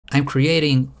I'm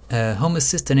creating a Home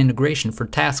Assistant integration for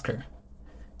Tasker,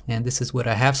 and this is what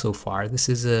I have so far. This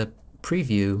is a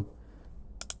preview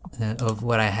of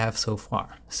what I have so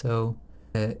far. So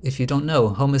if you don't know,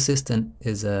 Home Assistant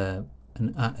is a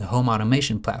home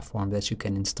automation platform that you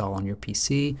can install on your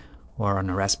PC or on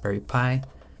a Raspberry Pi,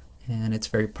 and it's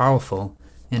very powerful,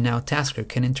 and now Tasker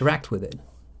can interact with it.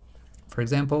 For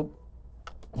example,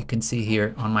 you can see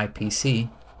here on my PC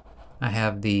I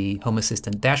have the Home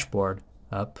Assistant dashboard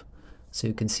up, so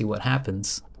you can see what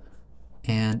happens,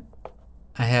 and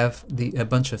I have a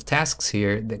bunch of tasks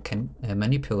here that can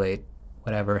manipulate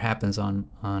whatever happens on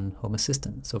Home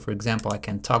Assistant. So for example, I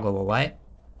can toggle a light,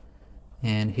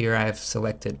 and here I've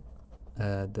selected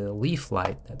the leaf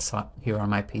light that's here on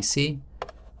my PC,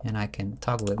 and I can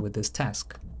toggle it with this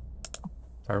task.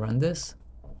 If I run this,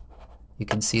 you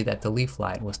can see that the leaf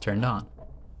light was turned on.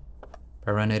 If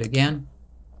I run it again,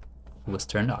 it was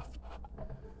turned off.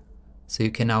 So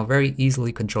you can now very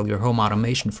easily control your home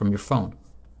automation from your phone.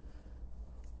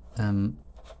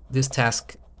 This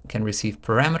task can receive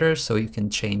parameters, so you can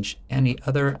change any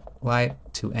other light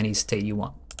to any state you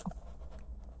want.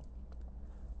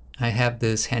 I have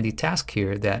this handy task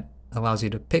here that allows you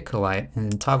to pick a light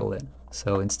and then toggle it.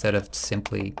 So instead of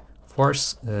simply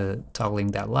force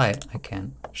toggling that light, I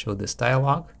can show this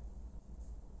dialog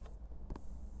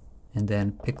and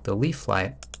then pick the leaf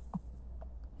light,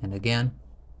 and again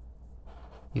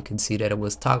you can see that it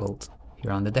was toggled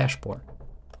here on the dashboard.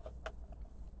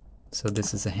 So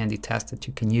this is a handy task that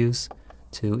you can use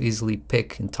to easily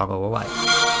pick and toggle a light.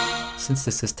 Since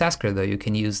this is Tasker though, you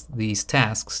can use these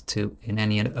tasks in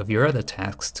any of your other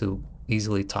tasks to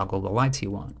easily toggle the lights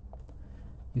you want.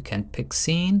 You can pick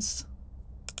scenes.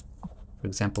 For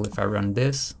example, if I run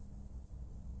this,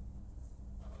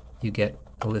 you get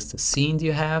a list of scenes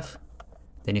you have.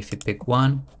 Then if you pick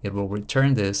one, it will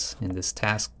return this in this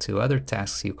task to other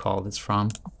tasks you call this from,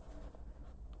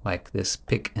 like this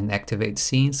pick and activate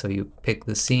scene. So you pick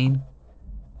the scene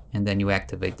and then you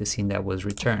activate the scene that was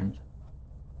returned.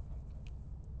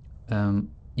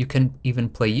 You can even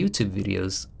play YouTube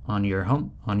videos on your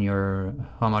home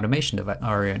automation device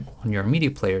or on your media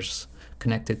players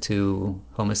connected to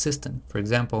Home Assistant. For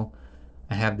example,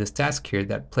 I have this task here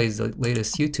that plays the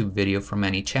latest YouTube video from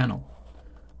any channel.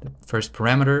 The first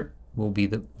parameter will be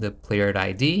the player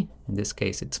ID. In this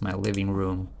case, it's my living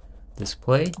room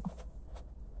display.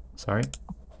 Sorry.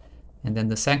 And then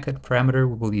the second parameter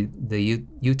will be the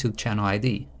YouTube channel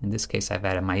ID. In this case, I've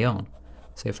added my own.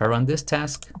 So if I run this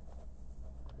task,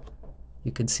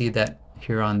 you can see that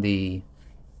here on the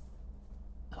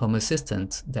Home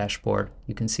Assistant dashboard,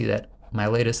 you can see that my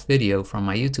latest video from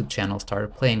my YouTube channel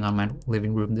started playing on my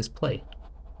living room display.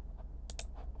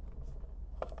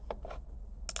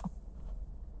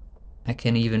 I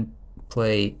can even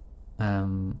play,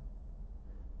 do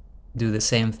the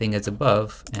same thing as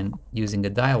above, and using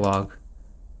a dialog,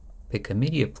 pick a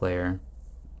media player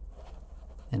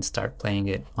and start playing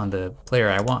it on the player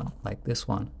I want, like this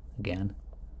one again.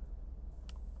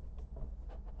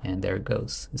 And there it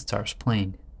goes, it starts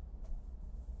playing.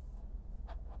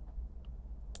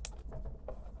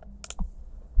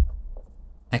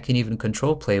 I can even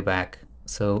control playback.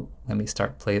 So let me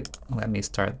start playing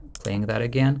that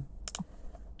again.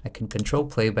 I can control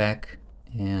playback,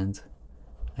 and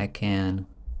I can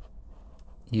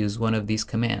use one of these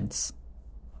commands.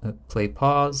 Play,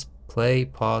 pause,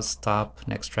 stop,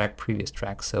 next track, previous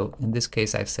track. So in this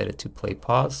case I've set it to play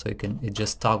pause, so it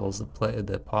just toggles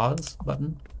the pause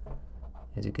button.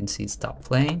 As you can see, it stopped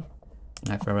playing,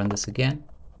 and if I run this again,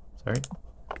 it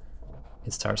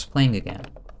starts playing again.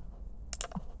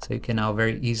 So you can now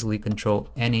very easily control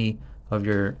any of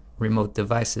your remote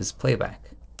devices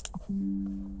playback.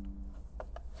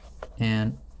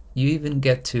 And you even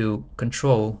get to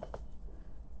control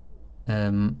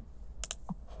a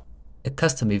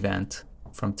custom event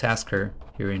from Tasker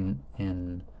here in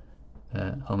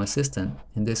Home Assistant.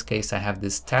 In this case, I have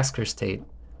this Tasker state,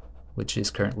 which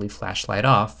is currently flashlight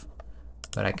off,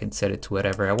 but I can set it to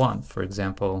whatever I want. For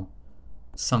example,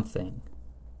 something,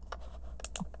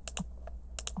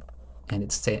 and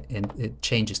it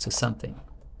changes to something.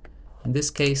 In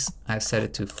this case, I've set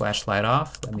it to flashlight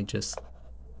off. Let me just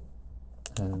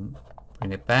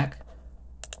bring it back,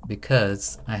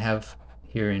 because I have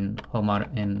here in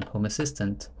Home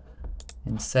Assistant,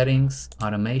 in settings,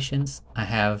 automations, I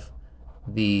have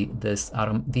these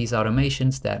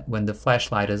automations that when the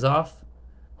flashlight is off,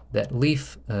 that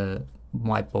leaf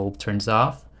light bulb turns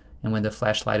off, and when the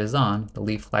flashlight is on, the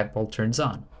leaf light bulb turns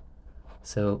on.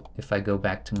 So if I go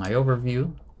back to my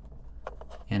overview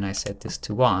and I set this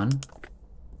to on,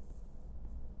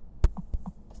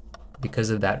 because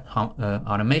of that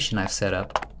automation I've set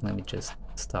up, let me just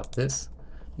stop this.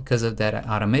 Because of that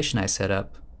automation I set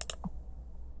up,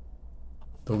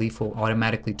 the leaf will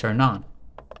automatically turn on.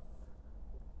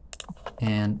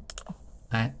 And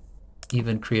I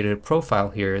even created a profile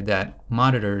here that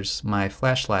monitors my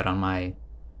flashlight on my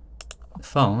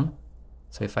phone.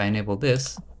 So if I enable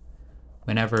this,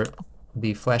 whenever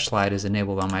the flashlight is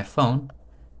enabled on my phone,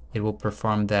 it will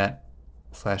perform that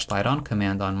flashlight on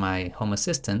command on my Home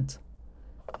Assistant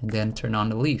and then turn on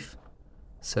the leaf.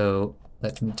 So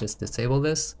let me just disable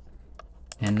this,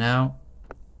 and now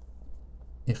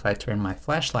if I turn my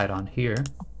flashlight on here,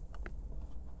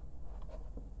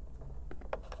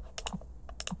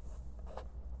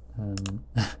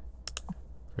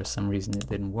 for some reason it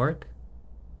didn't work.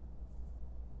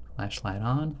 Flashlight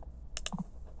on,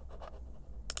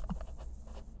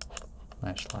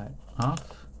 flashlight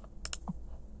off.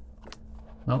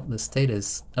 Well, the state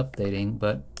is updating,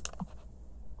 but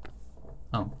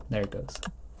oh, there it goes.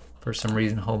 For some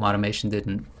reason, home automation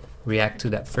didn't react to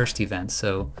that first event,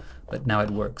 so but now it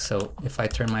works. So if I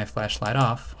turn my flashlight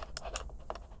off,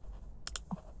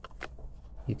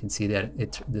 you can see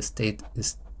that the state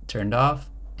is turned off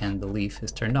and the leaf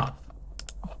is turned off.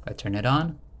 If I turn it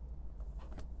on,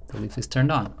 the leaf is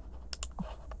turned on.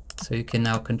 So you can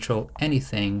now control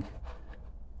anything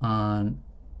on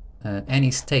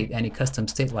any state, any custom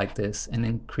state like this, and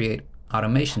then create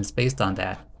automations based on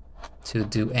that to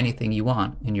do anything you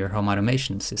want in your home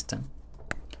automation system.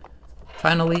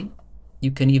 Finally,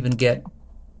 you can even get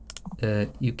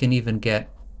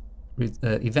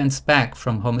events back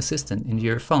from Home Assistant in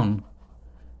your phone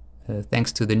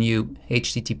thanks to the new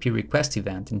HTTP request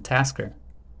event in Tasker.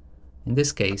 In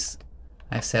this case,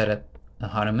 I set up an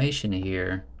automation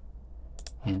here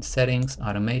in settings,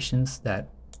 automations, that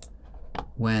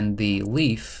when the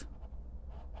leaf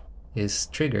is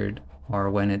triggered, or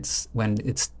when its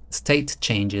state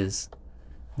changes,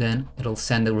 then it'll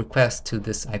send a request to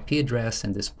this IP address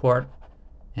and this port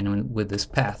and with this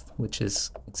path, which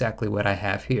is exactly what I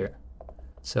have here.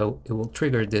 So it will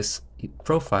trigger this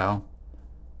profile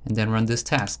and then run this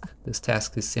task. This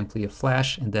task is simply a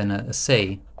flash and then a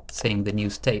saying the new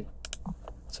state.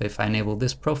 So if I enable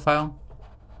this profile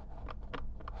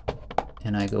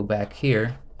and I go back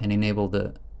here and enable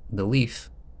the leaf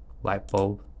light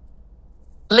bulb,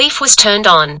 leaf was turned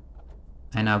on.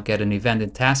 I now get an event in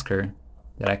Tasker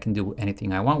that I can do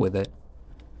anything I want with it,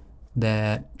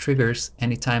 that triggers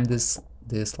anytime this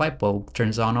light bulb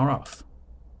turns on or off.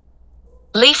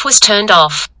 Leaf was turned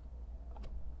off.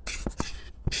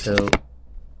 So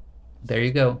there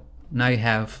you go. Now you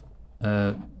have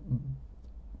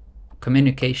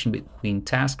communication between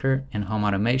Tasker and home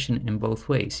automation in both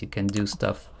ways. You can do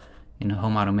stuff in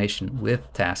home automation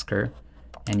with Tasker,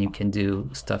 and you can do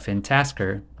stuff in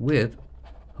Tasker with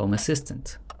Home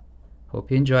Assistant. Hope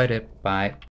you enjoyed it. Bye.